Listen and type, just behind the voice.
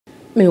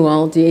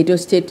Meanwhile, the Edo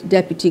State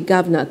Deputy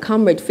Governor,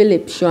 Comrade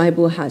Philip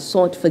Shaibu, has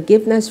sought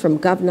forgiveness from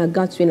Governor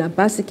Godwin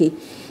Obaseki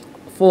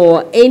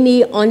for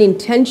any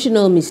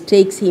unintentional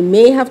mistakes he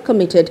may have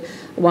committed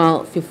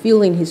while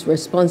fulfilling his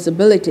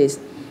responsibilities.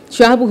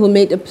 Shaibu, who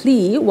made a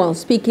plea while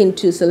speaking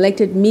to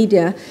selected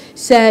media,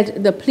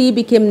 said the plea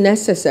became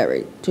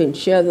necessary to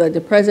ensure that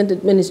the present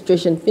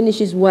administration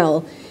finishes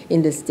well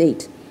in the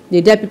state.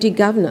 The Deputy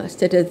Governor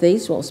stated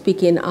this while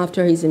speaking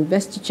after his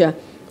investiture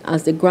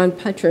as the Grand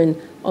Patron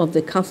of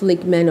the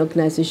Catholic Men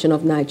Organization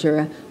of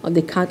Nigeria of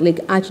the Catholic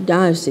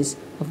Archdiocese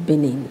of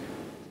Benin.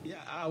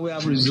 Yeah, we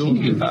have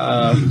resumed.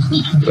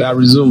 But there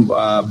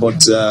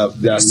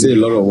are still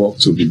a lot of work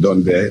to be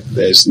done there.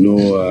 There's no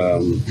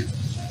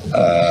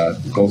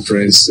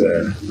conference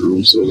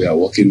room, so we are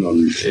working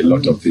on a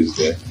lot of things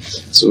there.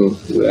 So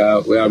we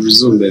have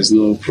resumed. There's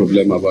no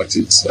problem about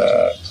it.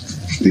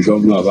 The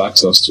governor have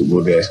asked us to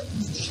go there.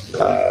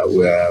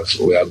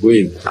 We are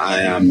going.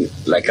 I am,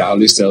 like I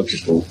always tell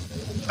people,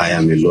 I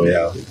am a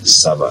loyal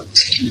servant.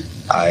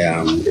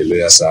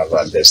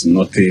 There's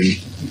nothing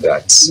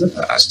that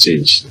has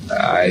changed.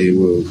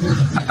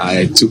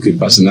 I took a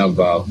personal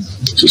vow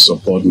to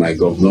support my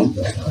governor,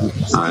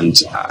 and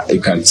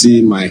you can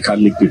see my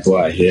Catholic people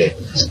are here.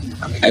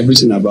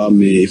 Everything about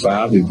me, if I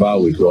have a vow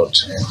with God,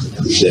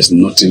 there's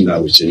nothing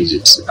that will change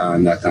it.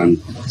 And I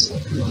can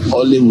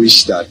only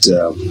wish that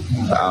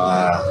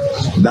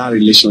that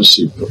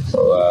relationship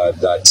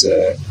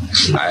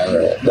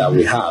that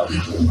we have,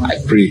 I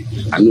pray,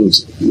 I know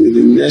in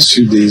the next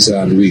few days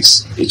and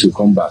weeks, it will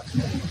come back.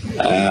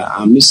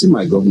 I'm missing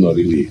my governor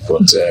really,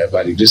 but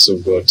by the grace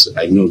of God,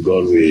 I know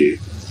God will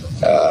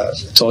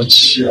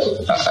touch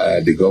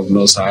the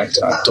governor's heart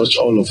and touch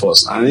all of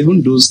us. And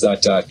even those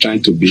that are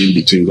trying to be in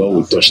between, God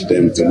will touch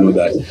them to know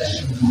that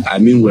I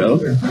mean well.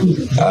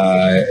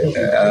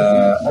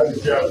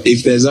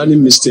 If there's any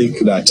mistake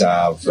that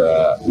I've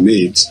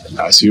made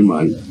as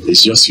human,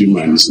 it's just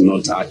human. It's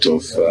not out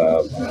of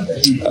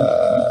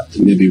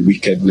maybe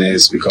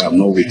wickedness, because I'm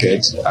not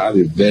wicked. I have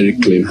a very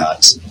clean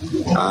heart.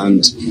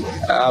 And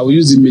I will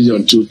use the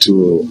medium too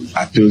to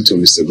appeal to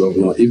Mr.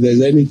 Governor. If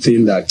there's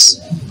anything that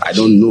I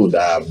don't know that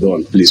I've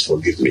done, please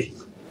forgive me.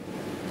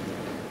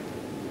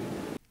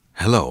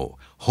 Hello.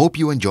 Hope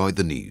you enjoyed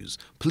the news.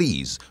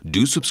 Please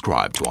do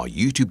subscribe to our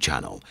YouTube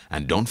channel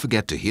and don't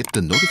forget to hit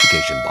the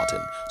notification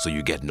button so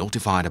you get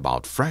notified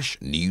about fresh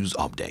news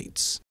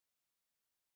updates.